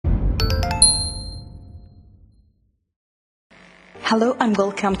Hello and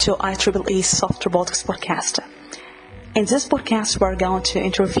welcome to IEEE Soft Robotics Podcast. In this podcast, we're going to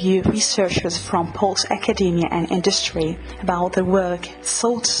interview researchers from both academia and industry about their work,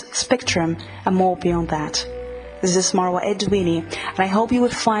 thoughts, spectrum, and more beyond that. This is Marwa Edwini, and I hope you will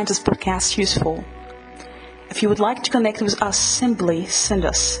find this podcast useful. If you would like to connect with us, simply send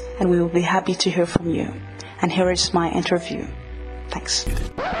us, and we will be happy to hear from you. And here is my interview. Thanks.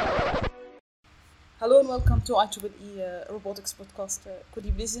 Hello and welcome to IEEE Robotics Podcast. Could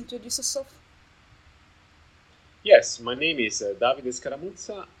you please introduce yourself? Yes, my name is Davide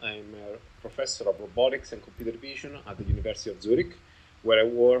Scaramuzza. I'm a professor of robotics and computer vision at the University of Zurich, where I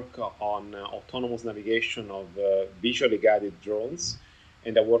work on autonomous navigation of visually guided drones,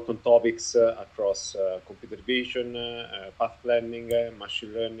 and I work on topics across computer vision, path planning,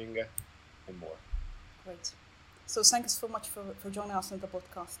 machine learning, and more. Great. So thanks so much for joining us on the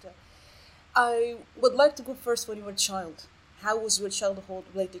podcast. I would like to go first when you were a child. How was your childhood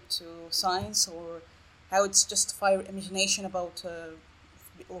related to science, or how it's just fire imagination about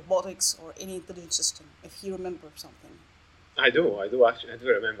robotics or any intelligent system, if you remember something? I do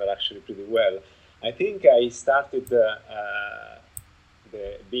remember actually pretty well. I think I started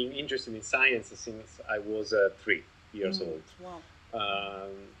being interested in science since I was 3 years old. Wow.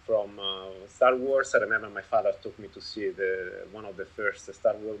 From Star Wars, I remember my father took me to see one of the first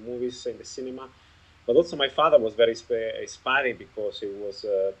Star Wars movies in the cinema. But also my father was very inspiring because he was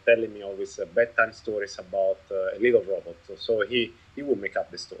telling me always bedtime stories about a little robot. So he would make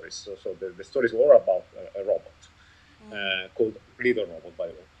up the stories. So the stories were about a robot called Little Robot, by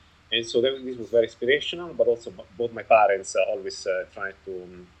the way. And so this was very inspirational, but also both my parents always tried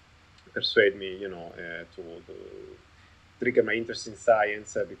to persuade me, to trigger my interest in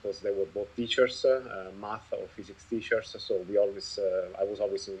science because they were both teachers, math or physics teachers. So I was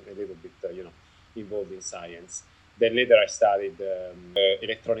always a little bit, involved in science. Then later I studied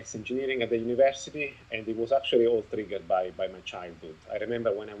electronics engineering at the university, and it was actually all triggered by my childhood. I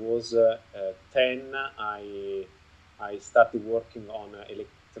remember when I was 10, I started working on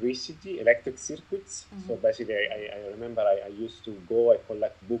electric circuits. Mm-hmm. So basically I remember I used to go, I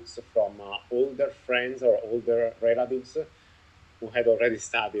collect books from older friends or older relatives who had already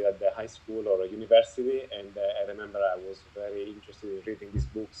studied at the high school or a university, and I remember I was very interested in reading these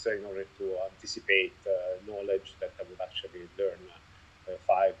books in order to anticipate knowledge that I would actually learn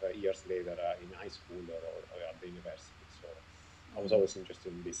 5 years later in high school or at the university. So I was always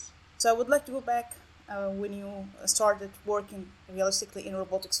interested in this. So I would like to go back when you started working realistically in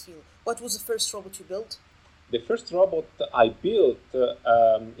robotics field. What was the first robot you built? The first robot I built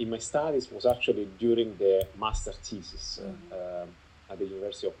in my studies was actually during the master thesis at the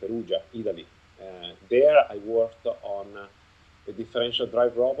University of Perugia, Italy. There I worked on a differential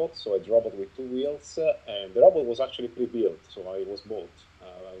drive robot, so a robot with 2 wheels, and the robot was actually pre-built, so it was bought.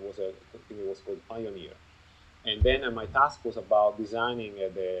 I think it was called Pioneer. And then my task was about designing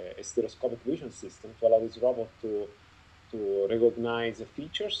a stereoscopic vision system to allow this robot to recognize the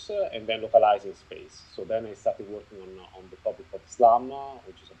features and then localize in space. So then I started working on the topic of SLAM,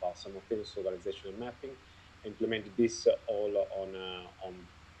 which is about simultaneous localization and mapping. Implemented this all on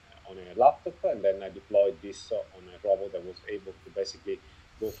a laptop, and then I deployed this on a robot that was able to basically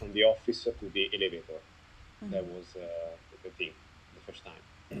go from the office to the elevator. Mm-hmm. That was the thing, the first time.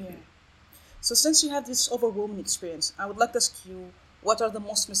 Yeah. So since you have this overwhelming experience, I would like to ask you, what are the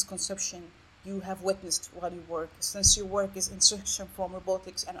most misconceptions you have witnessed while you work, since your work is intersection from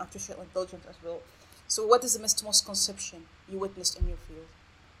robotics and artificial intelligence as well? So what is the most misconception you witnessed in your field?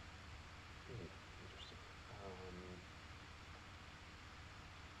 Interesting.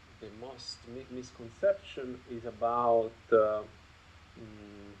 The most misconception is about,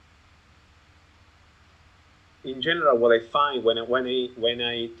 in general, what I find when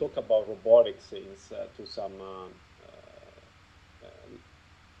I talk about robotics is to some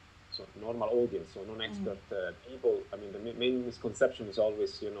so normal audience, so non-expert people. I mean, the main misconception is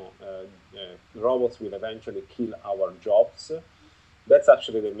always, robots will eventually kill our jobs. That's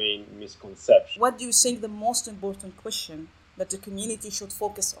actually the main misconception. What do you think the most important question that the community should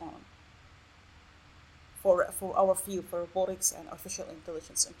focus on for our field, for robotics and artificial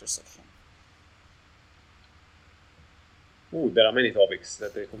intelligence intersection? There are many topics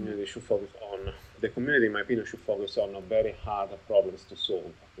that the community should focus on. The community, in my opinion, should focus on very hard problems to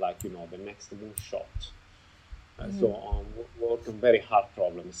solve, like, the next moonshot. So work on very hard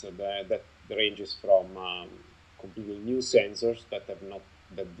problems that ranges from completely new sensors that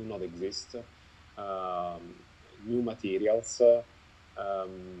do not exist, new materials,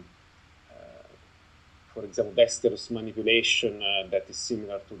 for example, dexterous manipulation that is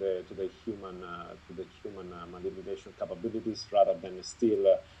similar to the human manipulation capabilities, rather than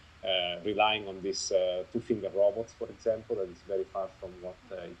still relying on these two-finger robots, for example, that is very far from what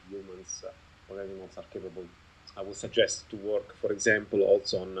humans or animals are capable. I would suggest to work, for example,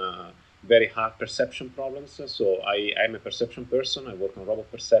 also on very hard perception problems. So I'm a perception person. I work on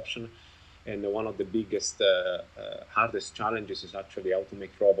robot perception, and one of the biggest, hardest challenges is actually how to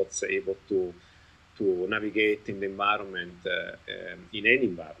make robots able to navigate in the environment, in any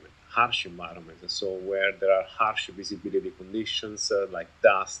environment, harsh environment. So where there are harsh visibility conditions like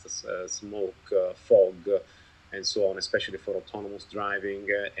dust, smoke, fog, and so on, especially for autonomous driving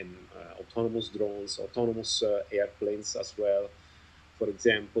and autonomous drones, autonomous airplanes as well, for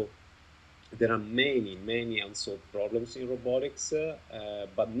example. There are many unsolved problems in robotics,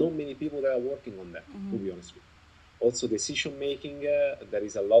 but not many people that are working on them, to be honest with you. Also, decision making, there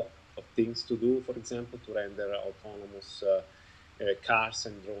is a lot of things to do, for example, to render autonomous cars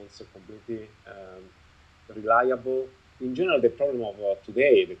and drones completely reliable. In general, the problem of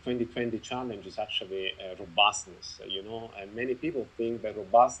today, the 2020 challenge, is actually robustness, and many people think that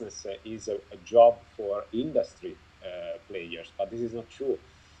robustness is a job for industry players, but this is not true.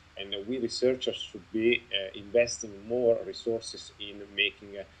 And we researchers should be investing more resources in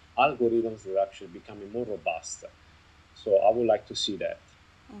making algorithms that are actually becoming more robust. So I would like to see that.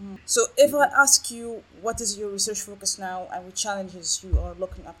 So if I ask you what is your research focus now and what challenges you are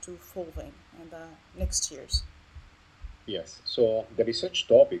looking up to solving in the next years? Yes, so the research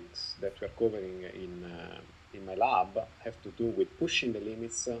topics that we're covering in my lab have to do with pushing the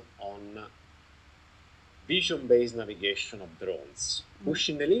limits on vision-based navigation of drones.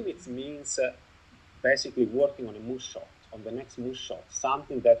 Pushing the limits means basically working on a moonshot, on the next moonshot,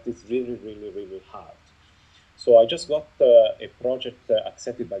 something that is really hard. So I just got a project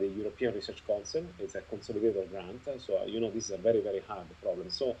accepted by the European Research Council. It's a consolidated grant, so this is a very hard problem.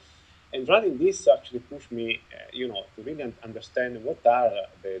 So, and running this actually pushed me, to really understand what are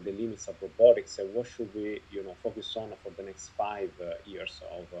the limits of robotics and what should we, focus on for the next 5 years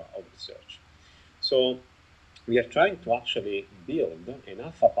of research. So we are trying to actually build an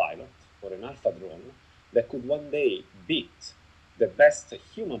alpha pilot or an alpha drone that could one day beat the best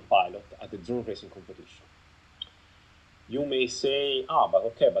human pilot at the drone racing competition. You may say,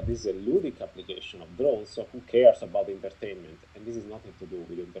 but this is a ludic application of drones, so who cares about entertainment? And this is nothing to do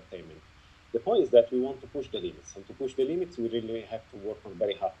with entertainment. The point is that we want to push the limits, and to push the limits, we really have to work on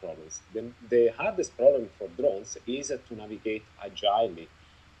very hard problems. The hardest problem for drones is to navigate agilely,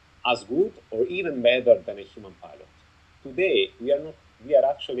 as good or even better than a human pilot. Today, we are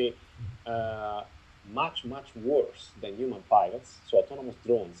actually much worse than human pilots. So autonomous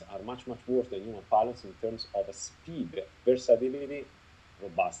drones are much worse than human pilots in terms of speed, versatility,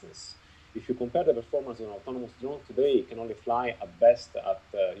 robustness. If you compare the performance of an autonomous drone today, it can only fly at best at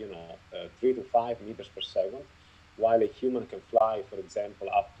 3 to 5 meters per second, while a human can fly, for example,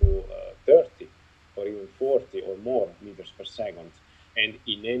 up to 30 or even 40 or more meters per second, and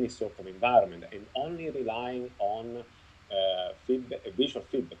in any sort of environment, and only relying on visual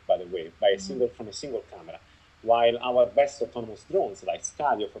feedback, by the way, from a single camera. While our best autonomous drones, like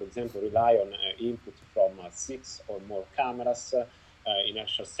Scadio, for example, rely on input from 6 or more cameras,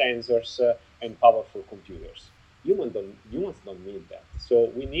 inertial sensors, and powerful computers. Humans don't need that.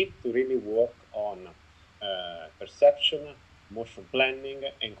 So we need to really work on perception, motion planning,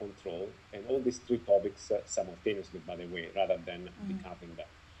 and control, and all these 3 topics simultaneously, by the way, rather than decoupling them.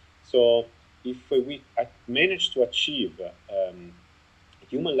 So if we manage to achieve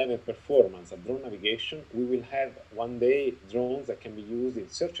human level performance at drone navigation, we will have one day drones that can be used in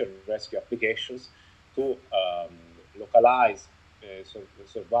search and rescue applications to localize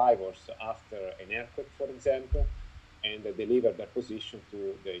survivors after an earthquake, for example, and deliver their position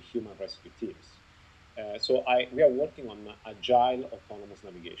to the human rescue teams. So we are working on agile autonomous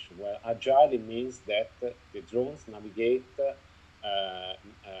navigation, where agile means that the drones navigate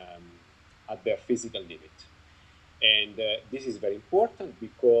at their physical limit. And this is very important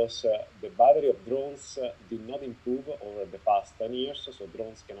because the battery of drones did not improve over the past 10 years. So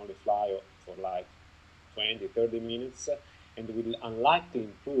drones can only fly for like 20, 30 minutes, and will unlikely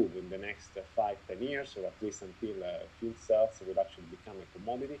improve in the next 5, 10 years, or at least until fuel cells will actually become a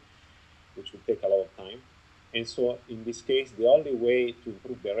commodity, which will take a lot of time. And so in this case, the only way to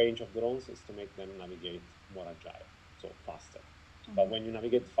improve the range of drones is to make them navigate more agile, so faster. But when you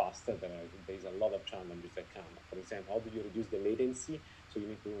navigate faster, there's a lot of challenges that come. For example, how do you reduce the latency? So you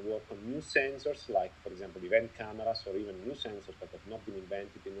need to work on new sensors, like, for example, event cameras, or even new sensors that have not been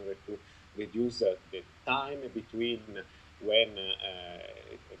invented in order to reduce the time between when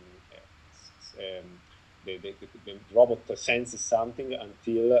the robot senses something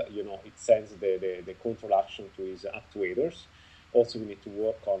until it sends the control action to its actuators. Also, we need to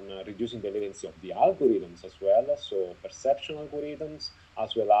work on reducing the latency of the algorithms as well, so perception algorithms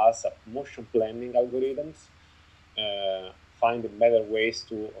as well as motion planning algorithms. Finding better ways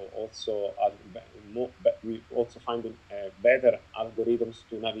to also we also finding better algorithms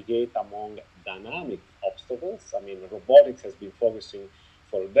to navigate among dynamic obstacles. I mean, robotics has been focusing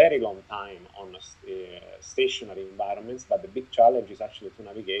for a very long time on stationary environments, but the big challenge is actually to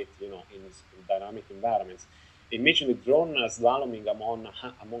navigate, in dynamic environments. Imagine a drone slaloming among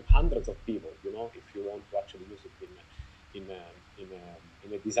hundreds of people. If you want to actually use it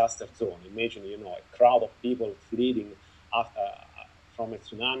in a disaster zone. Imagine, a crowd of people fleeing after, from a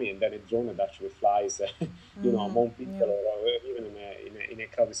tsunami, and then a drone that actually flies, among people, or even in a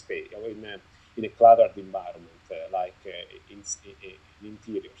crowded space, or in a cluttered environment, like in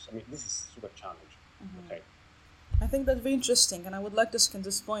interiors. I mean, this is super challenging. Okay. I think that's very interesting, and I would like to skin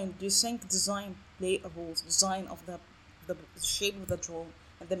this point. Do you think design play a role? Design of the shape of the drone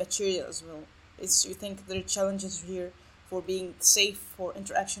and the material as well. You think there are challenges here for being safe for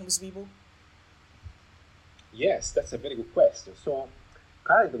interaction with people? Yes, that's a very good question. So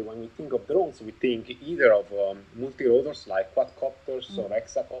currently, when we think of drones, we think either of multi-rotors like quadcopters or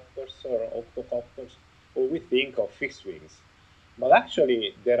hexacopters or octocopters, or we think of fixed wings. But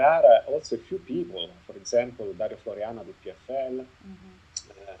actually, there are also a few people, for example, Dario Floriano at PFL,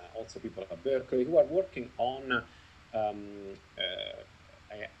 also people at Berkeley, who are working on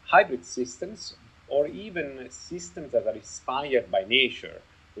hybrid systems, or even systems that are inspired by nature,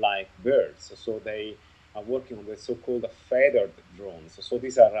 like birds. So they are working on the so-called feathered drones. So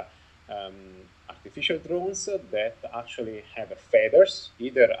these are artificial drones that actually have feathers,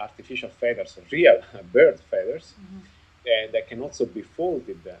 either artificial feathers or real bird feathers, that can also be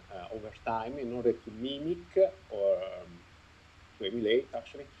folded over time in order to mimic or to emulate,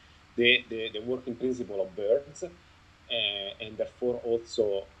 actually, the working principle of birds, and therefore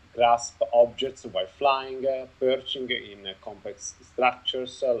also grasp objects while flying, perching in complex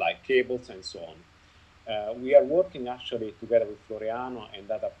structures like cables and so on. We are working actually together with Floriano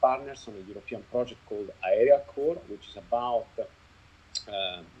and other partners on a European project called Aerial Core, which is about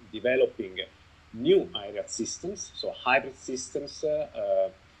developing new aerial systems, so hybrid systems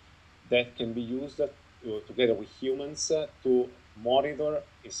that can be used together with humans to monitor,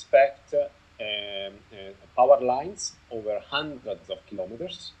 inspect power lines over hundreds of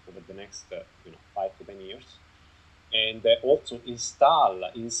kilometers over the next 5 to 10 years, and also install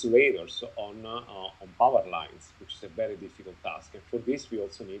insulators on power lines, which is a very difficult task. And for this, we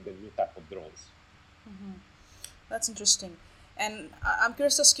also need a new type of drones. That's interesting. And I'm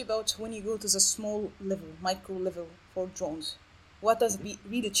curious to ask you about when you go to the small level, micro level for drones. What are the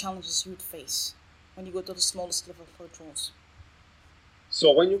really challenges you would face when you go to the smallest level for drones?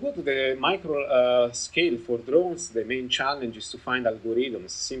 So when you go to the micro scale for drones, the main challenge is to find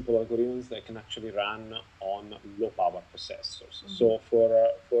algorithms, simple algorithms that can actually run on low power processors. So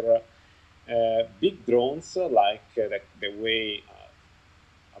for big drones, like the weigh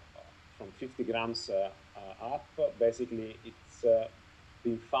from 50 grams up, basically it's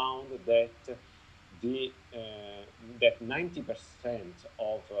been found that that 90%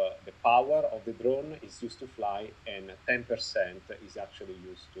 of the power of the drone is used to fly, and 10% is actually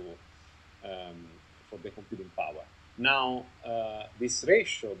used to for the computing power. Now, this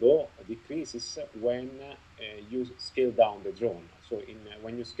ratio, though, decreases when you scale down the drone. So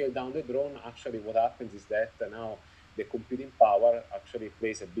when you scale down the drone, actually what happens is that now the computing power actually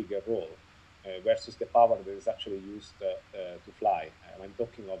plays a bigger role versus the power that is actually used to fly. I'm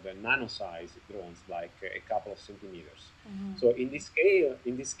talking of the nano-sized drones, like a couple of centimeters. So in this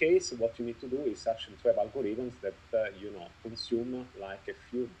case, what you need to do is actually to have algorithms that consume like a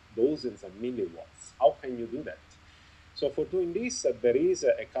few dozens of milliwatts. How can you do that? So for doing this, there is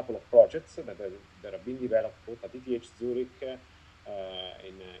a couple of projects that have been developed both at ETH Zurich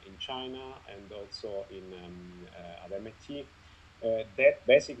in China and also at MIT. That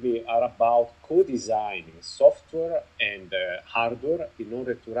basically are about co-designing software and hardware in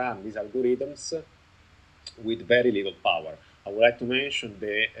order to run these algorithms with very little power. I would like to mention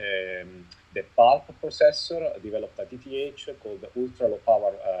the pulp processor developed at ETH called the ultra low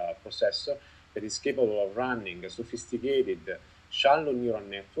power processor that is capable of running sophisticated shallow neural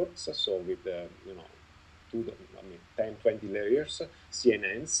networks, so with 10, 20 layers,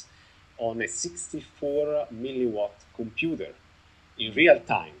 CNNs, on a 64 milliwatt computer in real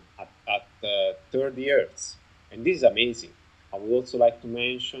time at 30 hertz. And this is amazing. I would also like to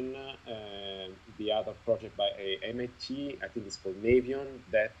mention the other project by MIT, I think it's called Navion,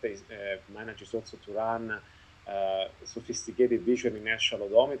 that manages also to run sophisticated visual inertial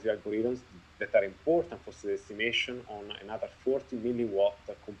odometry algorithms that are important for the estimation on another 40 milliwatt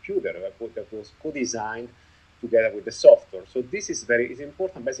computer that was co-designed together with the software. So this is it's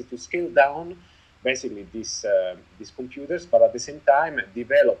important basically to scale down basically these computers, but at the same time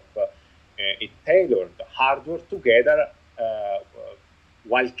develop a tailored hardware together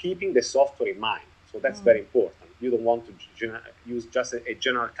while keeping the software in mind. So that's very important. You don't want to use just a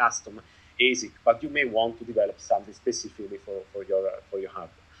general custom ASIC, but you may want to develop something specifically for your hardware.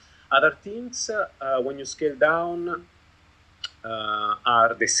 Other things, when you scale down,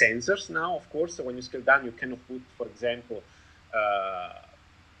 are the sensors now. Of course, when you scale down, you cannot put, for example,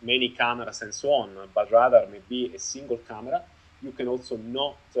 many cameras and so on, but rather maybe a single camera. You can also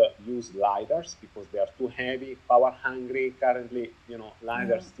not use LiDARs because they are too heavy, power hungry. Currently,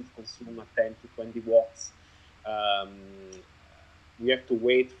 LiDARs still consume 10 to 20 watts. We have to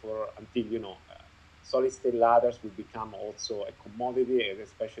wait until, solid state LiDARs will become also a commodity, and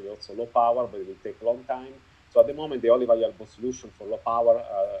especially also low power, but it will take a long time. So at the moment, the only viable solution for low power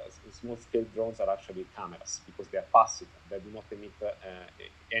small scale drones are actually cameras because they are passive, they do not emit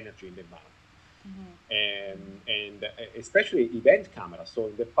energy in the environment. And especially event cameras. So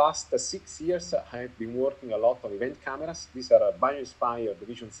in the past 6 years, I have been working a lot on event cameras. These are bio-inspired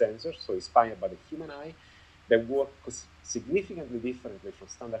vision sensors, so inspired by the human eye. They work significantly differently from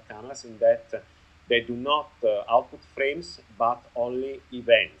standard cameras in that they do not output frames, but only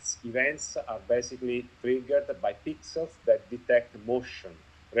events. Events are basically triggered by pixels that detect motion,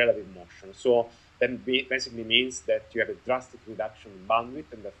 relative motion. So that basically means that you have a drastic reduction in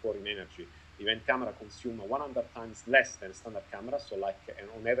bandwidth and therefore in energy. Event camera consume 100 times less than standard camera, so like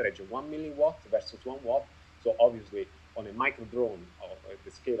on average 1 milliwatt versus 1 watt. So obviously on a micro drone of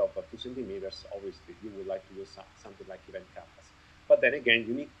the scale of 2 centimeters, obviously you would like to use something like event cameras. But then again,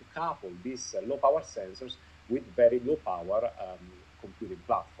 you need to couple these low power sensors with very low power computing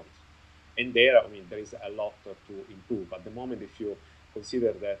platforms. And there is a lot to improve. At the moment, if you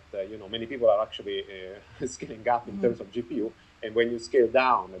consider that many people are actually scaling up in terms of GPU, and when you scale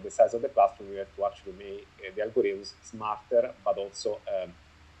down the size of the platform, you have to actually make the algorithms smarter, but also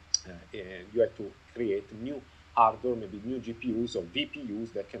you have to create new hardware, maybe new GPUs or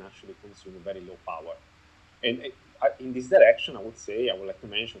VPUs that can actually consume very low power. And in this direction, I would like to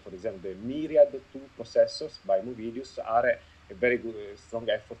mention, for example, the Myriad 2 processors by Movidius are a very good, strong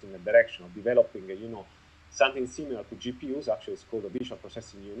effort in the direction of developing, something similar to GPUs. Actually, it's called visual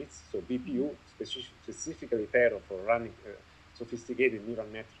processing units. So VPU, specifically tailored for running sophisticated neural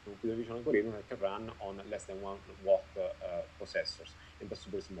network computer vision algorithm that can run on less than 1 watt processors, and they're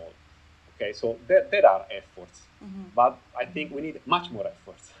super small. Okay, so there are efforts, but I think we need much more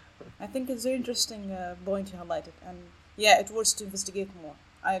efforts. I think it's an interesting point you highlighted, and yeah, it worth to investigate more.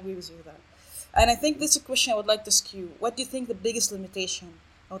 I agree with you there. And I think this is a question I would like to ask you. What do you think the biggest limitation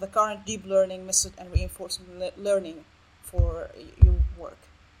of the current deep learning method and reinforcement learning for your work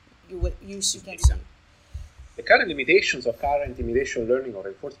you can see? The current limitations of current imitation learning or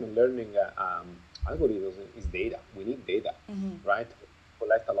reinforcement learning algorithms is data. We need data, right? We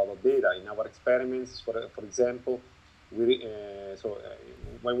collect a lot of data in our experiments. For example,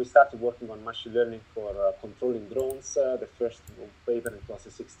 when we started working on machine learning for controlling drones, the first paper in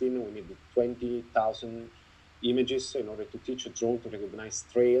 2016, we needed 20,000 images in order to teach a drone to recognize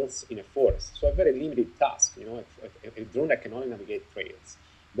trails in a forest. So a very limited task, a drone that can only navigate trails.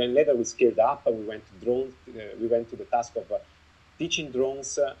 Then later we scaled up and we went to the task of teaching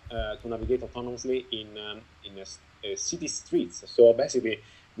drones to navigate autonomously in city streets. So basically,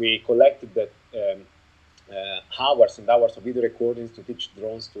 we collected the hours and hours of video recordings to teach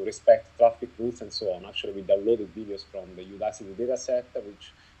drones to respect traffic rules and so on. Actually, we downloaded videos from the Udacity dataset,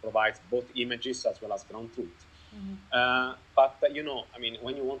 which provides both images as well as ground truth. But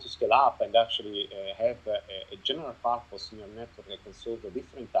when you want to scale up and actually have a general purpose neural network that can solve the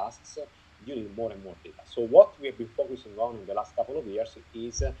different tasks, you need more and more data. So what we have been focusing on in the last couple of years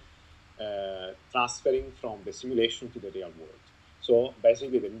is transferring from the simulation to the real world. So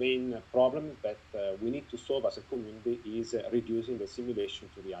basically, the main problem that we need to solve as a community is reducing the simulation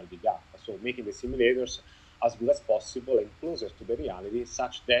to reality gap. So making the simulators as good as possible and closer to the reality,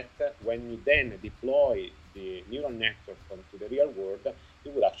 such that when you then deploy the neural network onto the real world,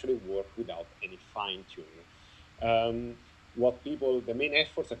 it will actually work without any fine-tuning. The main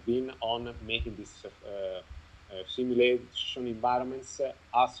efforts have been on making this simulation environments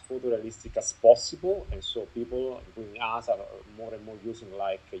as photorealistic as possible, and so people, including us, are more and more using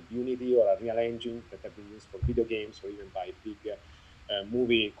like Unity or a Real Engine that have been used for video games or even by big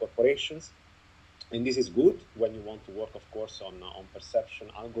movie corporations. And this is good when you want to work, of course, on perception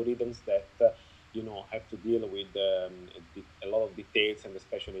algorithms that have to deal with a lot of details, and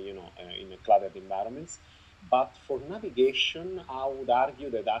especially in cluttered environments. But for navigation, I would argue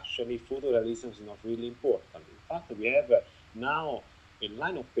that actually photorealism is not really important. In fact, we have now a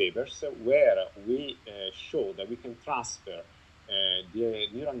line of papers where we show that we can transfer the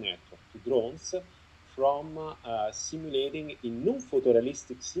neural network to drones from simulating in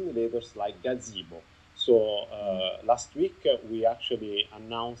non-photorealistic simulators like Gazebo. So last week we actually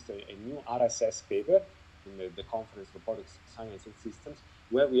announced a new RSS paper in the conference Robotics, Science and Systems,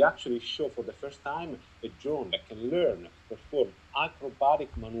 where we actually show for the first time a drone that can learn to perform acrobatic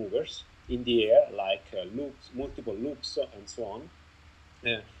maneuvers in the air, like loops, multiple loops, and so on.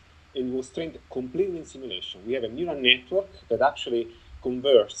 It was trained completely in simulation. We have a neural network that actually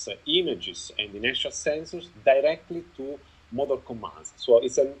converts images and inertial sensors directly to motor commands. So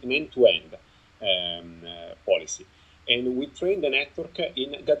it's an end-to-end policy. And we train the network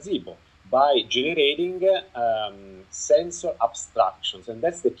in Gazebo by generating sensor abstractions, and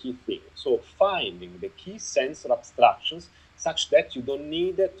that's the key thing. So finding the key sensor abstractions such that you don't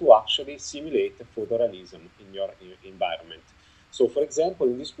need to actually simulate photorealism in your environment. So, for example,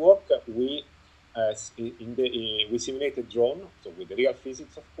 in this work, we simulated drone, so with the real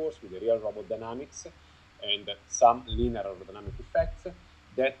physics, of course, with the real robot dynamics, and some linear aerodynamic effects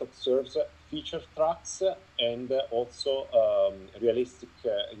that observes feature tracks and also realistic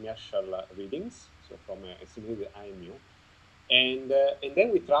inertial readings, so from a simulated IMU. And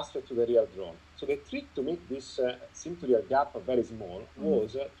then we transfer to the real drone. So the trick to make this sim-to-real gap very small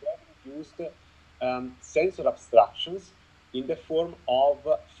was to have used sensor abstractions in the form of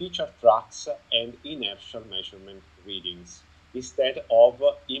feature tracks and inertial measurement readings instead of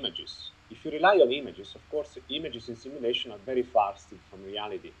images. If you rely on images, of course, images in simulation are very far still from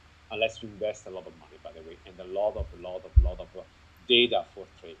reality, unless you invest a lot of money, by the way, and a lot of data for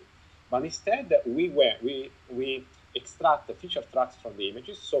training. But instead, we extract the feature tracks from the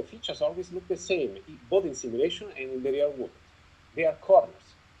images, so features always look the same, both in simulation and in the real world. They are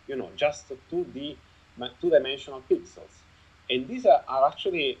corners, just two-dimensional pixels. And these are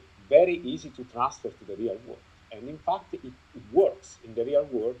actually very easy to transfer to the real world. And in fact, it works in the real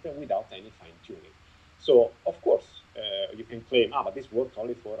world without any fine-tuning. So, of course, you can claim, but this works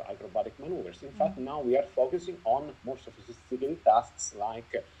only for acrobatic maneuvers. In fact, now we are focusing on more sophisticated tasks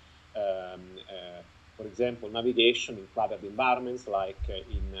like, for example, navigation in cluttered environments, like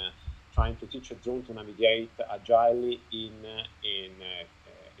in trying to teach a drone to navigate agilely in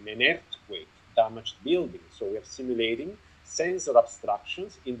an earthquake-damaged building. So we are simulating sensor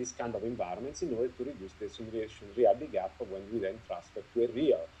abstractions in this kind of environments in order to reduce the simulation reality gap when we then transfer to a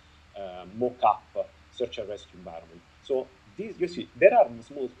real mock-up search and rescue environment. So these, you see, there are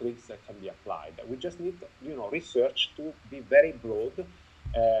small tricks that can be applied. We just need, research to be very broad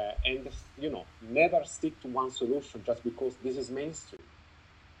and, never stick to one solution just because this is mainstream.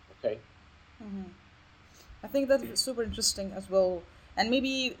 Okay. Mm-hmm. I think that's super interesting as well. And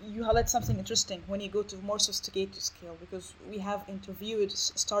maybe you highlight something interesting when you go to more sophisticated scale, because we have interviewed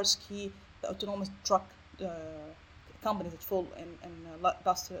Starsky, the autonomous truck company that fall in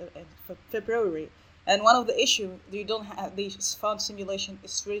last February. And one of the issues they found simulation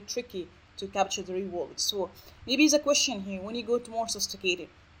is very tricky to capture the real world. So maybe it's a question here, when you go to more sophisticated,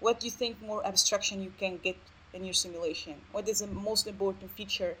 what do you think more abstraction you can get in your simulation? What is the most important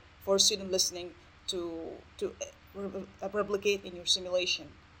feature for a student listening to replicate in your simulation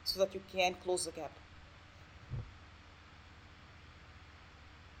so that you can close the gap?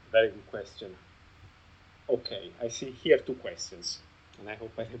 Very good question. Okay, I see here two questions, and I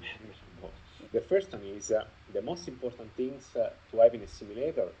hope I remember both. The first one is the most important things to have in a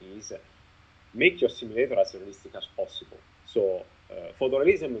simulator is make your simulator as realistic as possible. So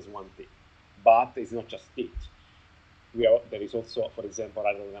photorealism is one thing, but it's not just it. There is also, for example,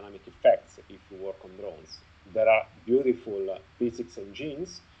 aerodynamic effects if you work on drones. There are beautiful physics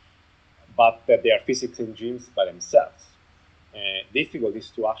engines, but they are physics engines by themselves. Difficult is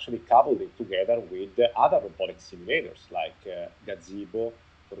to actually couple it together with other robotic simulators like Gazebo,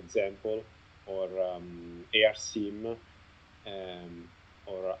 for example, or ARSim,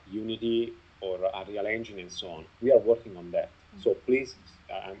 or Unity, or Unreal Engine, and so on. We are working on that. So please,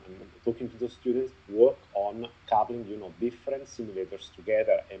 I'm talking to the students, work on coupling, different simulators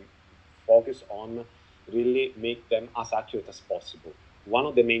together and focus on really make them as accurate as possible. One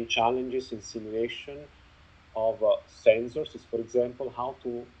of the main challenges in simulation of sensors is, for example, how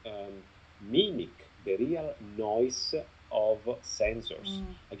to mimic the real noise of sensors.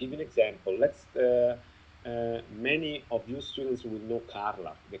 I give you an example. Many of you students will know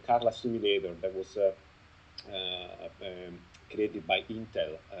Carla, the Carla simulator that was created by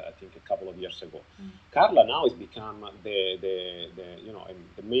Intel, I think a couple of years ago. Carla now has become the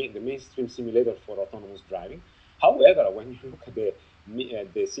mainstream simulator for autonomous driving. However, when you look at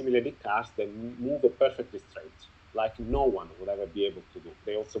the simulated cars, they move perfectly straight, like no one would ever be able to do.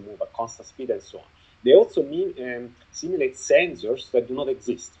 They also move at constant speed and so on. They also simulate sensors that do not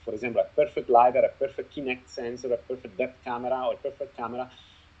exist. For example, a perfect LiDAR, a perfect Kinect sensor, a perfect depth camera, or a perfect camera,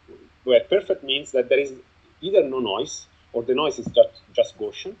 where perfect means that there is either no noise, or the noise is just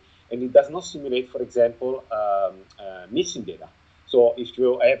Gaussian, and it does not simulate, for example, missing data. So if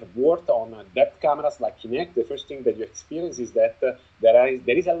you have worked on depth cameras like Kinect, the first thing that you experience is that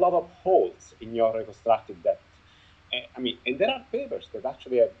there is a lot of holes in your reconstructed depth. And there are papers that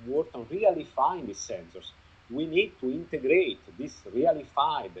actually have worked on realifying these sensors. We need to integrate these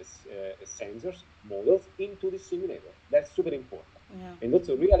realified sensors models into the simulator. That's super important. Yeah. And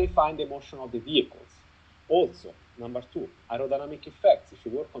also realifying the motion of the vehicles. Also, number two, aerodynamic effects. If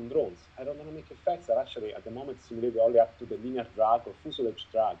you work on drones, aerodynamic effects are actually at the moment simulated only up to the linear drag or fuselage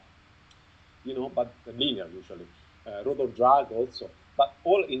drag, but linear usually. Rotor drag also, but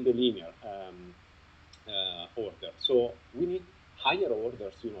all in the linear order. So we need higher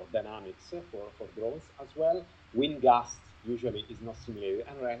orders, dynamics for drones as well. Wind gust usually is not simulated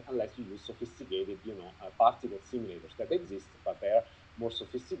unless you use sophisticated, particle simulators that exist, but they're more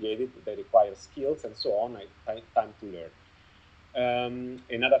sophisticated, they require skills and so on, time to learn.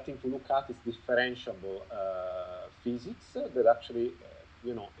 Another thing to look at is differentiable physics that actually,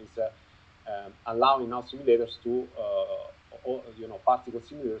 is allowing now simulators to, particle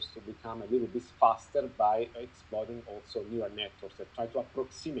simulators to become a little bit faster by exploiting also neural networks that try to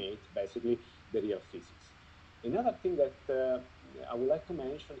approximate basically the real physics. Another thing that I would like to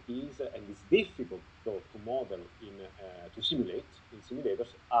mention is, and it's difficult though to model to simulate in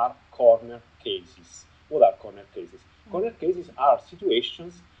simulators, are corner cases. What are corner cases? Corner cases are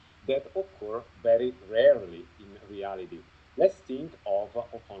situations that occur very rarely in reality. Let's think of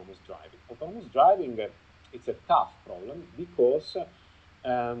autonomous driving. Autonomous driving, it's a tough problem because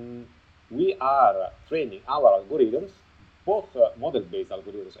we are training our algorithms, both model-based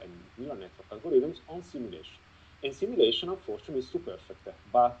algorithms and neural network algorithms, on simulation. And simulation, unfortunately, is too perfect.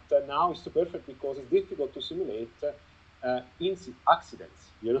 But now it's too perfect because it's difficult to simulate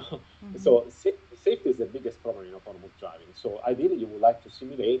accidents, So safety is the biggest problem in autonomous driving. So ideally, you would like to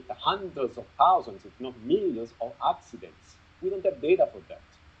simulate hundreds of thousands, if not millions, of accidents. We don't have data for that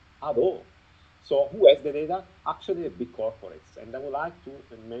at all. So who has the data? Actually, the big corporates. And I would like to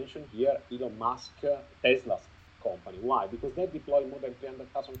mention here Elon Musk, Tesla's company. Why? Because they deploy more than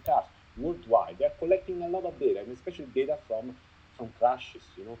 300,000 cars worldwide. They're collecting a lot of data, and especially data from crashes,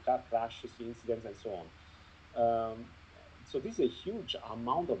 car crashes, incidents, and so on. So this is a huge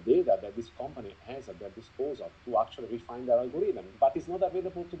amount of data that this company has at their disposal to actually refine their algorithm, but it's not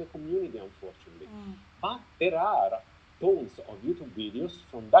available to the community, unfortunately. But there are tons of YouTube videos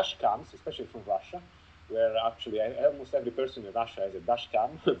from dash cams, especially from Russia, where actually almost every person in Russia has a dash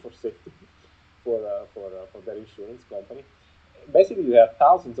cam for safety, for their insurance company. Basically, there are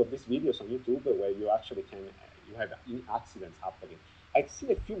thousands of these videos on YouTube where you actually you have accidents happening. I've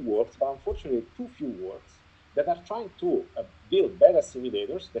seen a few works, but unfortunately too few works, that are trying to build better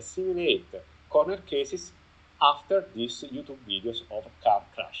simulators that simulate corner cases after these YouTube videos of car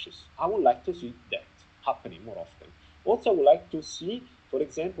crashes. I would like to see that happening more often. Also, I would like to see, for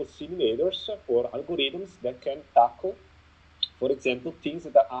example, simulators or algorithms that can tackle, for example, things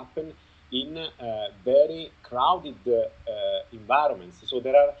that happen in very crowded environments. So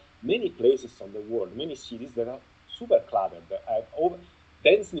there are many places on the world, many cities that are super cluttered,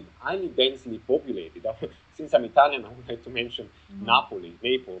 highly densely populated. Since I'm Italian, I would like to mention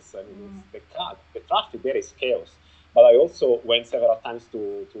Naples. I mean, the traffic there is chaos. But I also went several times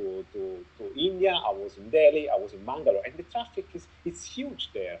to India. I was in Delhi. I was in Bangalore, and the traffic is huge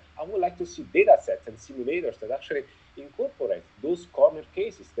there. I would like to see data sets and simulators that actually incorporate those corner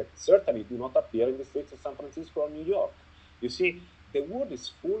cases that certainly do not appear in the streets of San Francisco or New York. You see, the world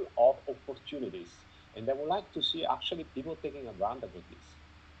is full of opportunities, and I would like to see actually people taking advantage of this.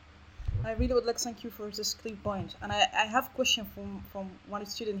 I really would like to thank you for this clear point. And I have a question from one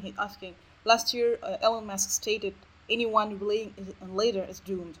student asking, last year Elon Musk stated, anyone relying on later is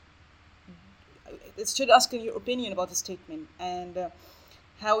doomed. It's just asking your opinion about the statement and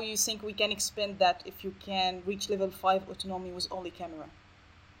how you think we can expand that if you can reach level 5 autonomy with only camera.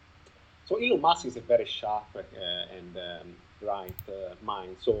 So Elon Musk is a very sharp and bright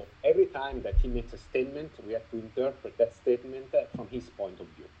mind. So every time that he makes a statement, we have to interpret that statement from his point of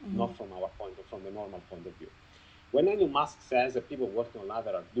view, not from our from the normal point of view. When Elon Musk says that people working on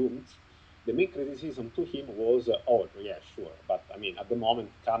LiDAR are doomed, the main criticism to him was, oh, yeah, sure. But I mean, at the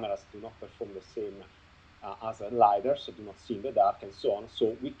moment, cameras do not perform the same as a LiDAR, so do not see in the dark and so on.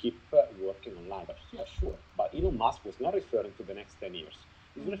 So we keep working on LiDAR. Yeah, sure. But Elon Musk was not referring to the next 10 years.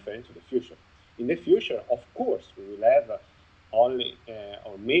 He's referring to the future. In the future, of course, we will have only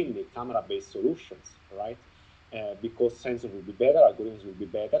or mainly camera-based solutions, right? Because sensors will be better, algorithms will be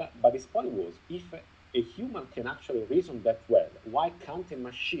better. But his point was, if a human can actually reason that well, why can't a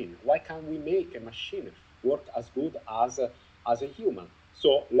machine? Why can't we make a machine work as good as a human?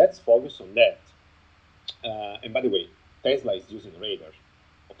 So let's focus on that. And by the way, Tesla is using radar.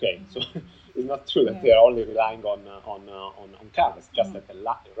 Okay, so it's not true that they are only relying on cameras. Just that the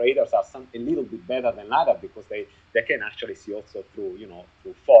radars are a little bit better than LiDAR because they can actually see also through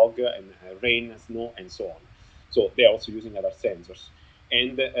through fog and rain, snow, and so on. So they are also using other sensors.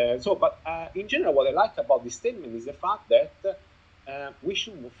 And but in general, what I like about this statement is the fact that we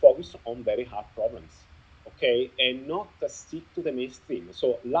should focus on very hard problems, okay, and not stick to the mainstream.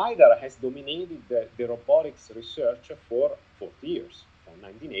 So LiDAR has dominated the robotics research for 40 years, from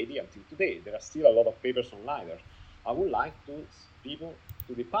 1980 until today. There are still a lot of papers on LiDAR. I would like people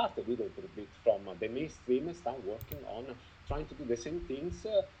to depart a little bit from the mainstream and start working on trying to do the same things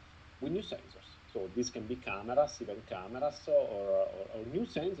with new sensors. So this can be cameras, even cameras, or new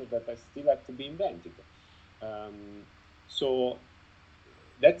sensors that still have to be invented. So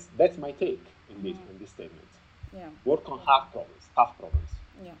that's my take in this statement. Yeah. Work on hard problems, tough problems.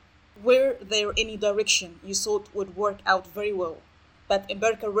 Yeah. Were there any direction you thought would work out very well, but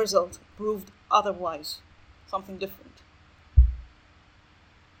empirical result proved otherwise, something different?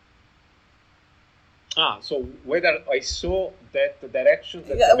 So whether I saw that the direction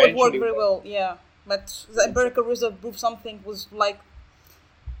that it would work eventually very well, yeah. But the empirical result proved something was like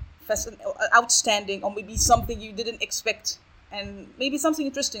outstanding, or maybe something you didn't expect, and maybe something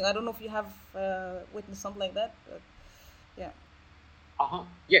interesting. I don't know if you have witnessed something like that, but yeah.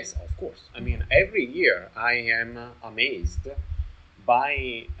 Yes, of course. I mean, every year I am amazed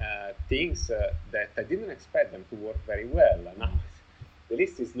by things that I didn't expect them to work very well. Now, the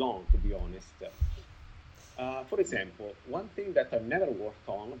list is long, to be honest. For example, one thing that I've never worked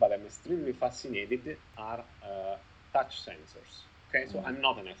on, but I'm extremely fascinated, are touch sensors. Okay, so I'm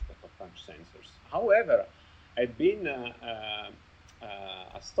not an expert of touch sensors. However, I've been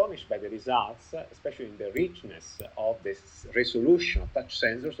astonished by the results, especially in the richness of this resolution of touch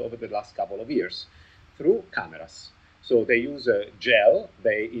sensors over the last couple of years through cameras. So they use a gel,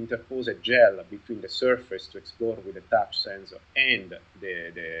 they interpose a gel between the surface to explore with the touch sensor and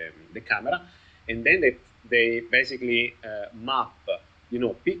the camera, and then they basically map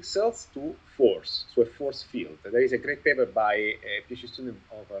pixels to force, so a force field. There is a great paper by a PhD student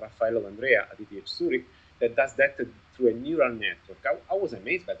of Raffaello Andrea at ETH Zurich that does that through a neural network. I was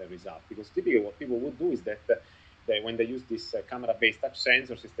amazed by the result, because typically what people would do is that when they use these camera-based touch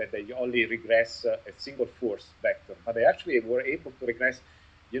sensors, is that they only regress a single force vector, but they actually were able to regress,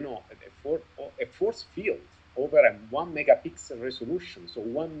 a force field over a 1 megapixel resolution, so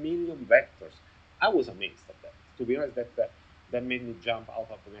 1 million vectors. I was amazed at that. To be honest, that made me jump out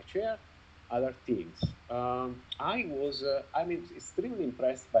of my chair. Other things. I'm extremely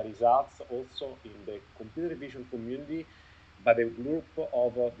impressed by results also in the computer vision community by the group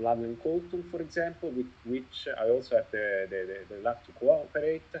of Vladlen Colton, for example, with which I also have the luck to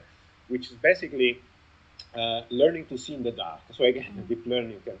cooperate, which is basically learning to see in the dark. So again, deep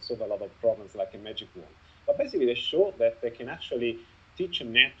learning can solve a lot of problems like a magic wand. But basically they show that they can actually teach a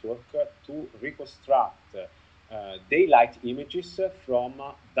network to reconstruct daylight images from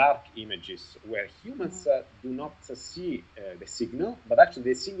dark images, where humans do not see the signal, but actually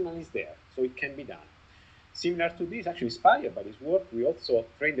the signal is there, so it can be done. Similar to this, actually inspired by this work, we also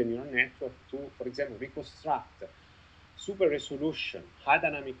trained the neural network to, for example, reconstruct super resolution, high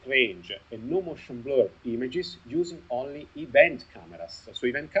dynamic range, and no motion blur images using only event cameras. So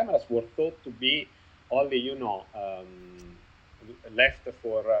event cameras were thought to be only, left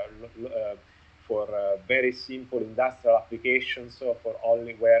for very simple industrial applications, so for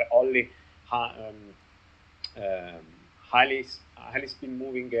only highly spin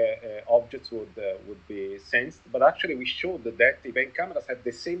moving objects would be sensed. But actually, we showed that event cameras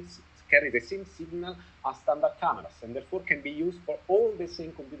carry the same signal as standard cameras, and therefore can be used for all the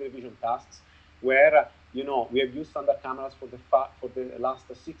same computer vision tasks. Where we have used standard cameras for the last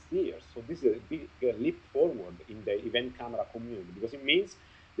 60 years. So this is a big leap forward in the event camera community, because it means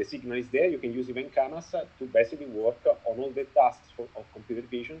The signal is there. You can use event cameras to basically work on all the tasks of computer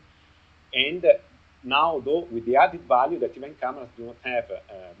vision. And now, though, with the added value that event cameras do not have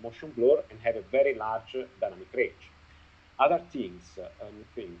motion blur and have a very large dynamic range. Other things, let me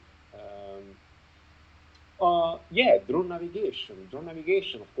think. Yeah, drone navigation. Drone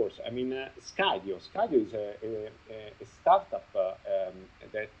navigation, of course. I mean, Skydio. Skydio is a startup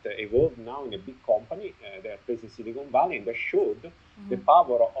that evolved now in a big company. They're based in Silicon Valley, and they showed the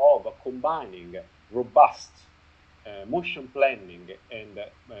power of combining robust motion planning and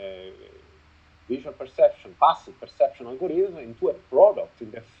visual perception, passive perception algorithm into a product in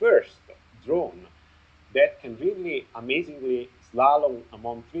the first drone that can really amazingly slalom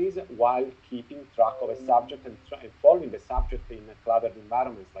among trees while keeping track of a subject and following the subject in cluttered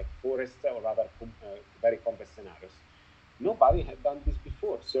environments like forests or other very complex scenarios. Nobody had done this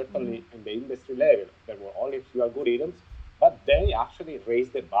before, certainly in the industry level. There were only a few algorithms, but they actually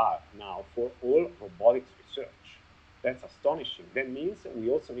raised the bar now for all robotics research. That's astonishing. That means we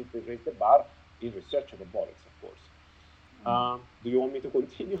also need to raise the bar in research of robotics, of course. Do you want me to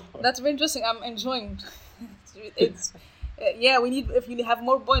continue? That's very interesting. I'm enjoying. It's yeah. We need, if you have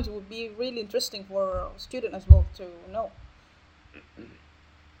more points, it would be really interesting for a student as well to know.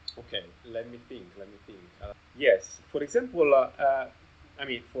 Okay, let me think. Yes, for example, I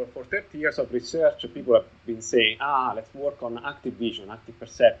mean, for 30 years of research, people have been saying, let's work on active vision, active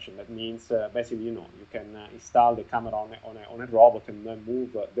perception. That means basically, you can install the camera on a robot and then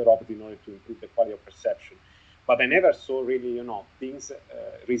move the robot in order to improve the quality of perception. But I never saw really,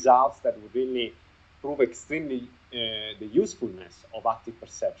 results that would really prove extremely the usefulness of active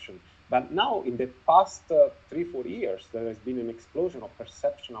perception. But now, in the past 3-4 years, there has been an explosion of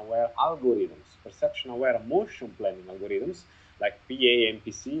perception-aware algorithms, perception-aware motion planning algorithms, like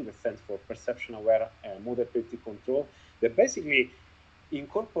PA-MPC, that stands for Perception-Aware Model Predictive Control, that basically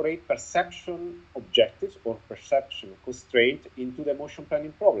incorporate perception objectives or perception constraint into the motion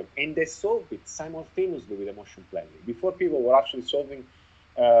planning problem, and they solve it simultaneously with the motion planning. Before, people were actually solving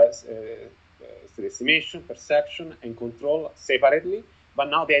estimation, perception, and control separately, but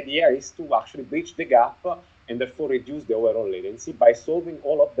now the idea is to actually bridge the gap and therefore reduce the overall latency by solving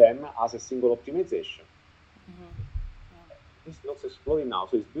all of them as a single optimization. It's also exploding now,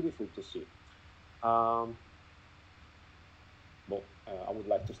 so it's beautiful to see. I would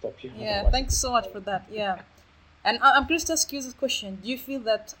like to stop here. Yeah, thanks so much for that. Yeah. And I'm curious to ask you this question. Do you feel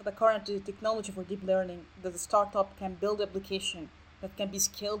that the current technology for deep learning, that the startup can build application that can be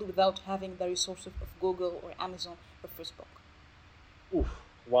scaled without having the resources of Google or Amazon or Facebook?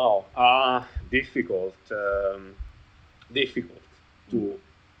 Wow. Difficult. Difficult to...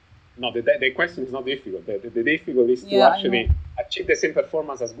 No, the question is not difficult. The difficult is to actually achieve the same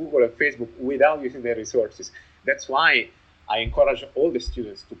performance as Google and Facebook without using their resources. That's why I encourage all the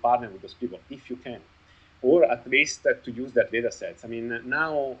students to partner with those people, if you can, or at least to use their data sets. I mean,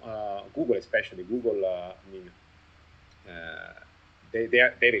 now Google, especially they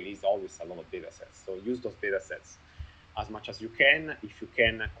release always a lot of data sets. So use those data sets as much as you can. If you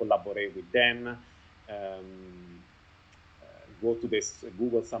can collaborate with them, go to this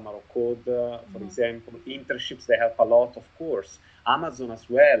Google Summer of Code, for example. Internships, they help a lot, of course. Amazon as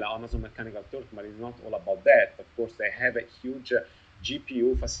well, Amazon Mechanical Turk, but it's not all about that. Of course, they have a huge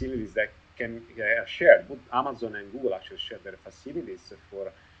GPU facilities that can share. Both Amazon and Google actually share their facilities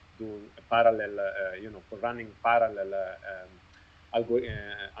for doing parallel, for running parallel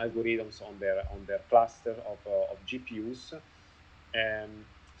algorithms on their cluster of GPUs.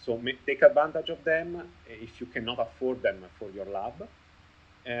 So take advantage of them if you cannot afford them for your lab.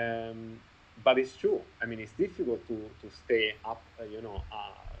 But it's true. I mean, it's difficult to stay up,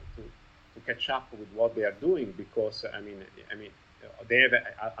 to catch up with what they are doing because they have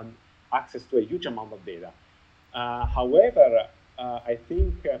access to a huge amount of data. However, I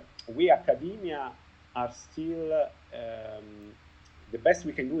think we academia are still the best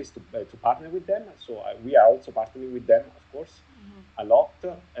we can do is to partner with them. So we are also partnering with them, of course, a lot.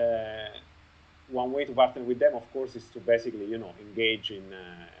 One way to partner with them, of course, is to basically, engage in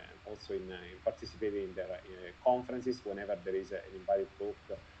also in participating in their conferences whenever there is an invited talk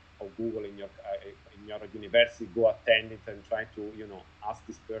of Google in your university. Go attend it and try to, ask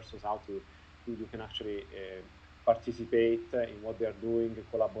these persons how you can actually participate in what they are doing,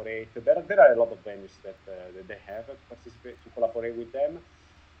 collaborate. There are a lot of venues that they have to participate, to collaborate with them.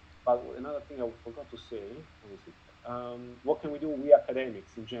 But another thing I forgot to say, what can we do, we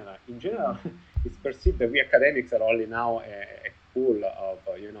academics in general? In general, it's perceived that we academics are only now a pool of,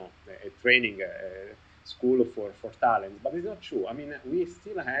 a training school for talents, but it's not true. I mean, we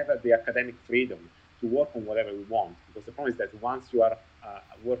still have the academic freedom to work on whatever we want. Because the problem is that once you are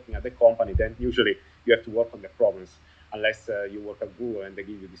working at the company, then usually you have to work on the problems, unless you work at Google and they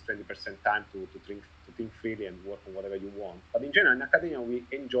give you this 20% time to think freely and work on whatever you want. But in general, in academia, we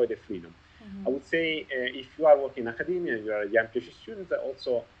enjoy the freedom. I would say if you are working in academia and you are a young PhD student,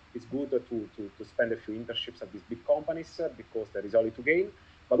 also it's good to spend a few internships at these big companies because there is only to gain.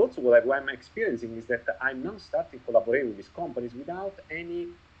 But also what I'm experiencing is that I'm now starting collaborating with these companies without any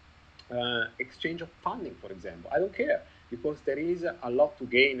exchange of funding, for example. I don't care, because there is a lot to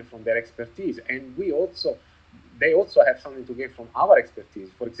gain from their expertise, and they also have something to gain from our expertise.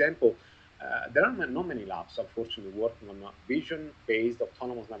 For example, there are not many labs, unfortunately, working on vision-based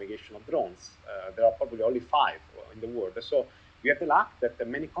autonomous navigation of drones. There are probably only 5 in the world. So we have the luck that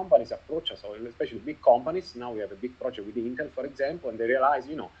many companies approach us, or especially big companies. Now we have a big project with Intel, for example, and they realize,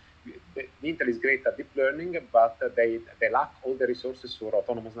 the Intel is great at deep learning, but they lack all the resources for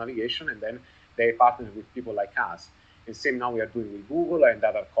autonomous navigation, and then they partner with people like us. And same now we are doing with Google and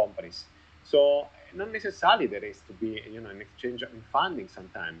other companies. So not necessarily there is to be, an exchange in funding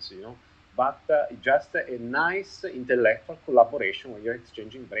sometimes, but just a nice intellectual collaboration when you're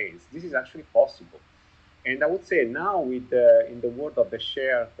exchanging brains. This is actually possible. And I would say now with in the world of the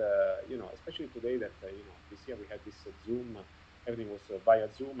shared, especially today that, this year we had this Zoom, everything was via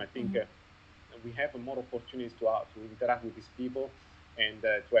Zoom. I think we have more opportunities to interact with these people and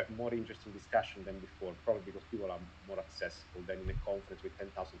to have more interesting discussion than before, probably because people are more accessible than in a conference with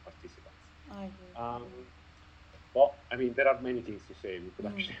 10,000 participants. I agree. Well, I mean, there are many things to say. We could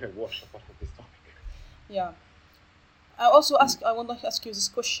actually have a workshop on this topic. Yeah. I want to ask you this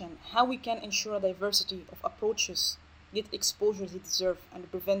question: how we can ensure a diversity of approaches, get exposure they deserve, and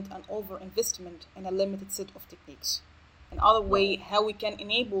prevent an over-investment in a limited set of techniques? Another way, how we can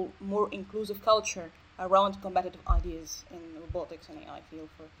enable more inclusive culture around competitive ideas in robotics and AI field,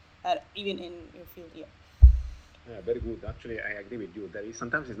 even in your field here. Yeah, very good. Actually, I agree with you.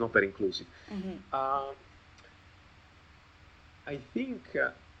 Sometimes it's not very inclusive. I think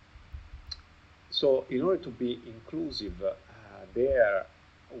so. In order to be inclusive, there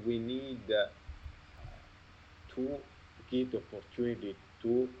we need to give the opportunity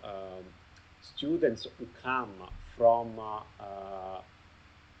to students who come from,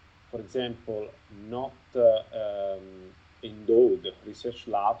 for example, not endowed research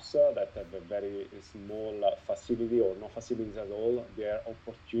labs that have a very small facility or no facilities at all, their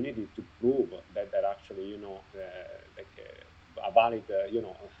opportunity to prove that they're actually, valid,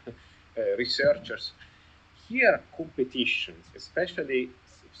 researchers. Here, competitions, especially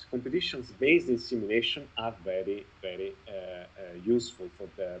competitions based in simulation, are very, very useful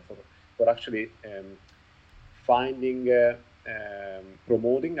for actually finding,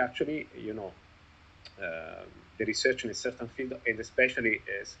 promoting actually, the research in a certain field, and especially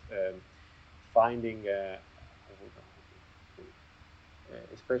finding,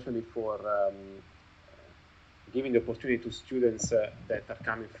 especially for giving the opportunity to students that are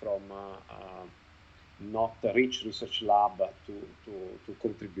coming from not a rich research lab to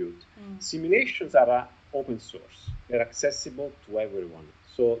contribute. Simulations are open source. They're accessible to everyone.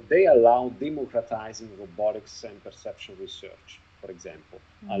 So they allow democratizing robotics and perception research, for example,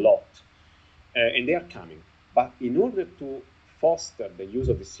 a lot. And they are coming. But in order to foster the use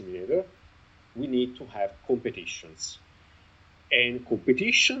of the simulator, we need to have competitions. And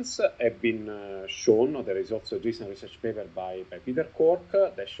competitions have been shown. There is also a recent research paper by Peter Cork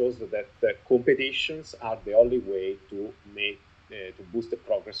that shows that competitions are the only way to boost the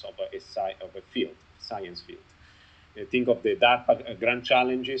progress of a science field. Think of the DARPA grand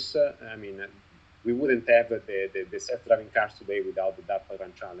challenges. I mean, we wouldn't have the self-driving cars today without the DARPA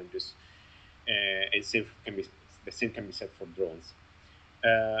grand challenges. And the same can be said for drones.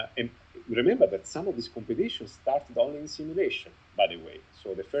 And remember that some of these competitions started only in simulation, by the way.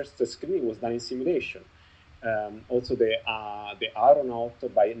 So the first screening was done in simulation. Also, the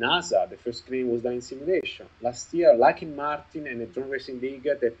Aeronaut by NASA, the first screening was done in simulation. Last year, Lockheed Martin and the Drone Racing League,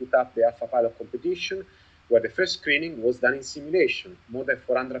 they put up the Alpha Pilot competition, where the first screening was done in simulation. More than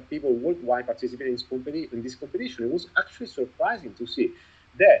 400 people worldwide participated in this competition. It was actually surprising to see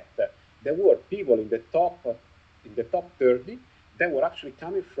that there were people in the top 30 that were actually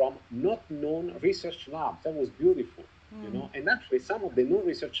coming from not known research labs. That was beautiful, And actually, some of the known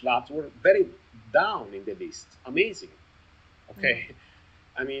research labs were very down in the list. Amazing. Okay.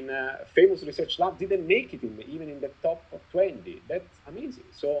 I mean, famous research lab didn't make it even in the top 20. That's amazing.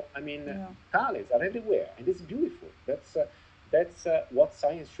 So, I mean, talents are everywhere, and it's beautiful. That's what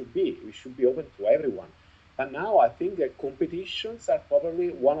science should be. We should be open to everyone. But now I think that competitions are probably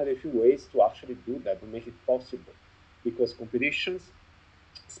one of the few ways to actually do that, to make it possible. Because competitions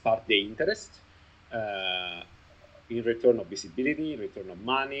spark the interest, in return of visibility, in return of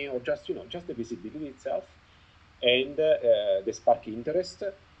money, or just just the visibility itself, and the spark interest,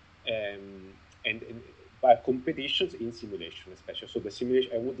 and by competitions in simulation, especially. So the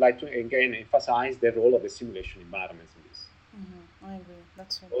simulation, I would like to again emphasize the role of the simulation environments in this. I agree.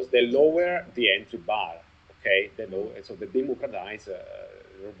 That's because they lower the entry bar. Okay, so they democratize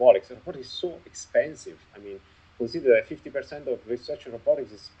robotics. Robotics is so expensive. I mean, consider that 50% of research in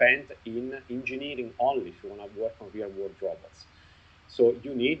robotics is spent in engineering only if you want to work on real-world robots. So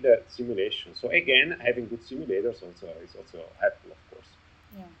you need simulation. So again, having good simulators is also helpful, of course.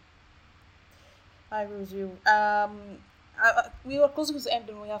 Yeah, I agree with you. We are closing to the end,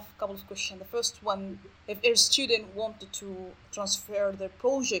 and we have a couple of questions. The first one: if a student wanted to transfer their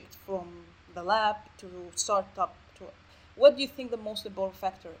project from the lab to startup, what do you think the most important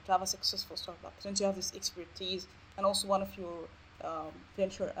factor to have a successful startup? Since you have this expertise, and also one of your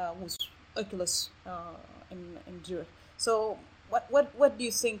venture was Oculus in Zurich. So, what do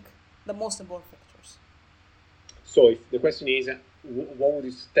you think the most important factors? So, if the question is, what would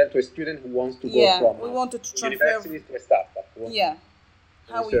you tell to a student who wants to go from we wanted to university to a startup?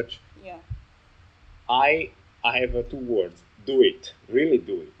 Research. I have two words: do it, really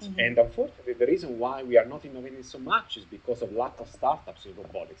do it. And unfortunately, the reason why we are not innovating so much is because of lack of startups in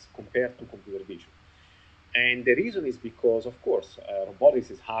robotics compared to computer vision. And the reason is because, of course, robotics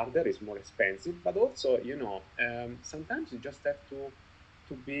is harder, it's more expensive, but also, sometimes you just have to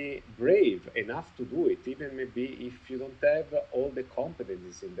be brave enough to do it, even maybe if you don't have all the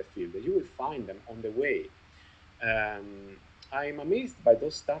competencies in the field. You will find them on the way. I'm amazed by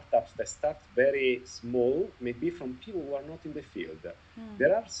those startups that start very small, maybe from people who are not in the field.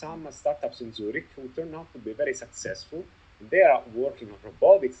 There are some startups in Zurich who turn out to be very successful. They are working on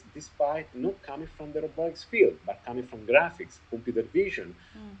robotics despite not coming from the robotics field, but coming from graphics, computer vision,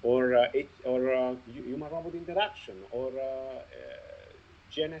 or human-robot interaction, or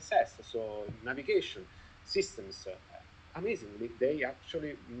GNSS, so navigation systems. Amazingly, they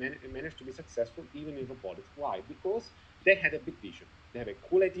actually managed to be successful even in robotics. Why? Because they had a big vision. They have a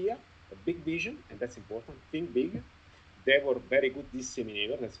cool idea, a big vision, and that's important. Think big. They were very good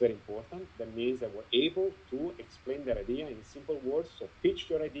disseminators. That's very important. That means they were able to explain their idea in simple words. So pitch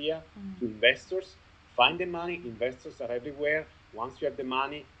your idea to investors, find the money. Investors are everywhere. Once you have the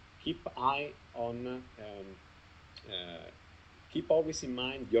money, keep eye on. Keep always in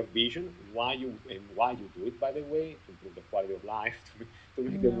mind your vision, why you do it, by the way, to improve the quality of life, to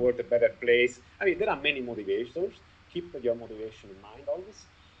make the world a better place. I mean, there are many motivations. Keep your motivation in mind always,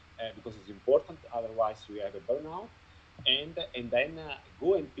 because it's important. Otherwise, you have a burnout. And then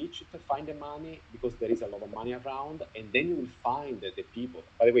go and pitch it, find the money, because there is a lot of money around, and then you will find the people.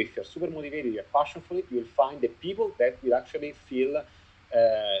 By the way, if you're super motivated, you're passionate for it, you will find the people that will actually fill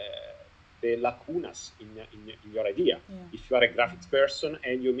the lacunas in your idea. If you are a graphics person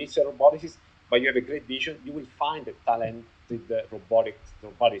and you miss a roboticist, but you have a great vision, you will find a talented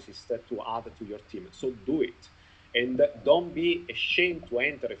roboticist to add to your team. So do it. And don't be ashamed to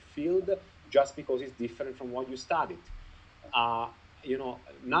enter a field just because it's different from what you studied.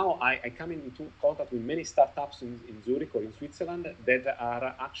 Now I come into contact with many startups in Zurich or in Switzerland that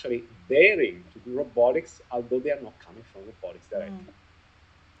are actually daring to do robotics, although they are not coming from robotics directly.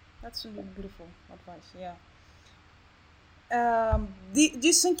 That's really beautiful advice, yeah. Do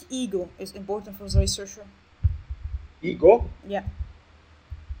you think ego is important for the researcher? Ego? Yeah.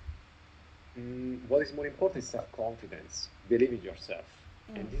 What is more important is self-confidence, believe in yourself.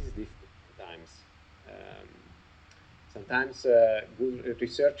 And this is difficult sometimes. Sometimes good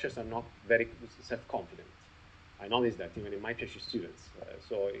researchers are not very self-confident. I noticed that even in my PhD students.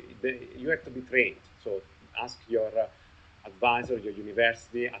 You have to be trained. So ask your advisor, your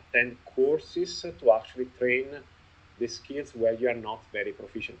university, attend courses to actually train the skills where you are not very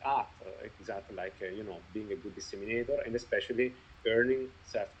proficient at. Exactly like being a good disseminator, and especially earning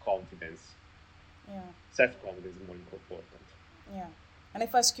self-confidence. Yeah. Self-confidence is more important. Yeah. And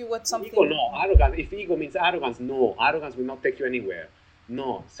if I ask you what something... Ego, no. Arrogance. If ego means arrogance, no. Arrogance will not take you anywhere.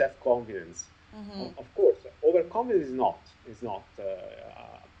 No. Self-confidence. Of course, overconfidence is not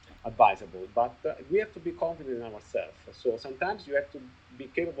advisable, but we have to be confident in ourselves. So sometimes you have to be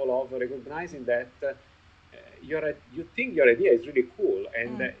capable of recognizing that you think your idea is really cool,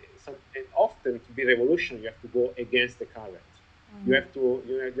 and often to be revolutionary, you have to go against the current. You have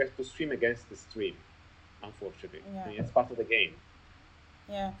to swim against the stream. Unfortunately, it's part of the game.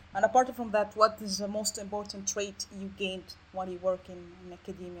 Yeah, and apart from that, what is the most important trait you gained while you work in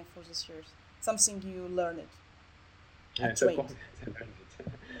academia for this years? Something you learned. Self-confidence.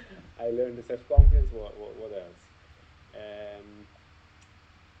 I learned the self-confidence. What else?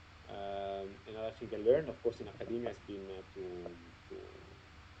 Another think I learned, of course, in academia has been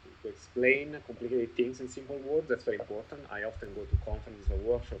to explain complicated things in simple words. That's very important. I often go to conferences or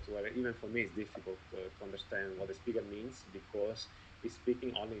workshops where even for me it's difficult to understand what the speaker means because he's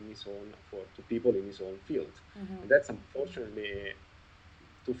speaking only in his own to people in his own field, and that's unfortunately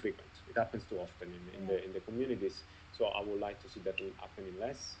too frequent. It happens too often in the communities. So I would like to see that happening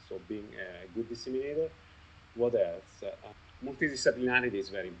less. So being a good disseminator. What else? Multidisciplinarity is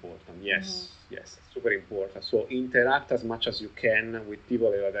very important. Yes, super important. So interact as much as you can with people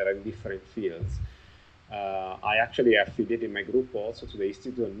that are in different fields. I actually affiliated my group also to the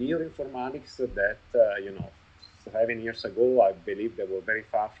Institute of Neuroinformatics that, 7 years ago, I believe they were very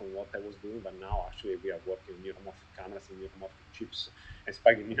far from what I was doing, but now actually we are working on neuromorphic cameras and neuromorphic chips and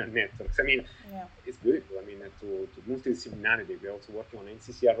spiking neural networks. I mean, it's beautiful. I mean, to multidisciplinarity, we're also working on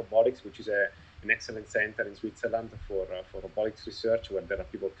NCCR Robotics, which is an excellent center in Switzerland for robotics research, where there are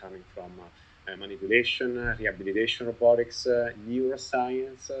people coming from manipulation, rehabilitation robotics,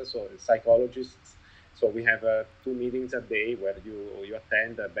 neuroscience, so psychologists. So we have 2 meetings a day where you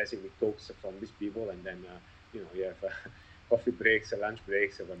attend basically talks from these people, and then you have coffee breaks, lunch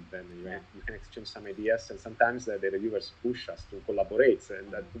breaks, and then you can exchange some ideas. And sometimes the reviewers push us to collaborate.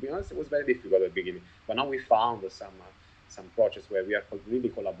 And to be honest, it was very difficult at the beginning. But now we found some projects where we are really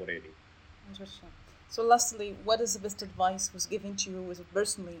collaborating. Interesting. So lastly, what is the best advice was given to you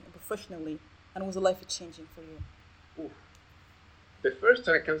personally and professionally, and was life changing for you? Ooh. The first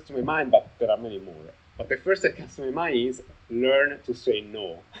that comes to my mind, but there are many more. But the first that comes to my mind is learn to say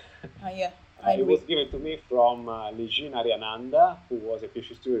no. It was given to me from Lijin Ariananda, who was a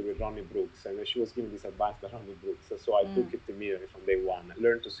PhD student with Ronnie Brooks, and she was giving this advice by Ronnie Brooks. So I took it immediately from day one.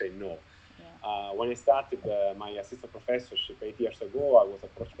 Learn to say no. When I started my assistant professorship 8 years ago, I was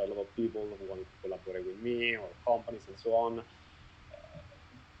approached by a lot of people who wanted to collaborate with me or companies and so on.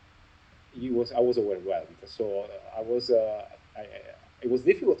 I was overwhelmed. So it was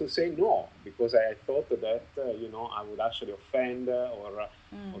difficult to say no because I thought that I would actually offend or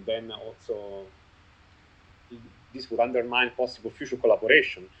then also this would undermine possible future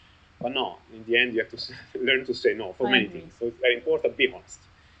collaboration. But no, in the end you have to learn to say no for many things. So it's very important. Be honest.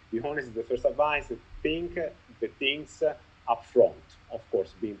 Be honest is the first advice. Think the things up front. Of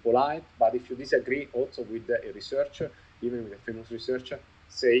course, being polite. But if you disagree also with a researcher, even with a famous researcher,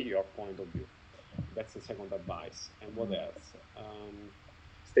 say your point of view. That's the second advice. And what else?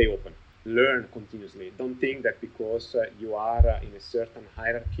 Stay open. Learn continuously. Don't think that because you are in a certain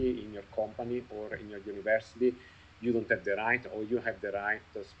hierarchy in your company or in your university, you don't have the right or you have the right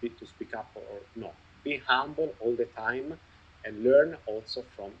to speak up or no. Be humble all the time and learn also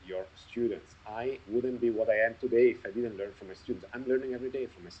from your students. I wouldn't be what I am today if I didn't learn from my students. I'm learning every day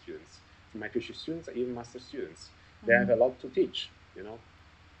from my students, from my PhD students, even master students. They have a lot to teach,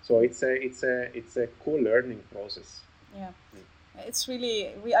 So it's a cool learning process. It's really,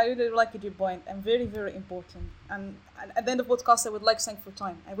 I really like your point, and very, very important. And at the end of the podcast, I would like to thank you for your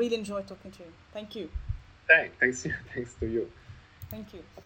time. I really enjoyed talking to you. Thank you. Thanks to you. Thank you.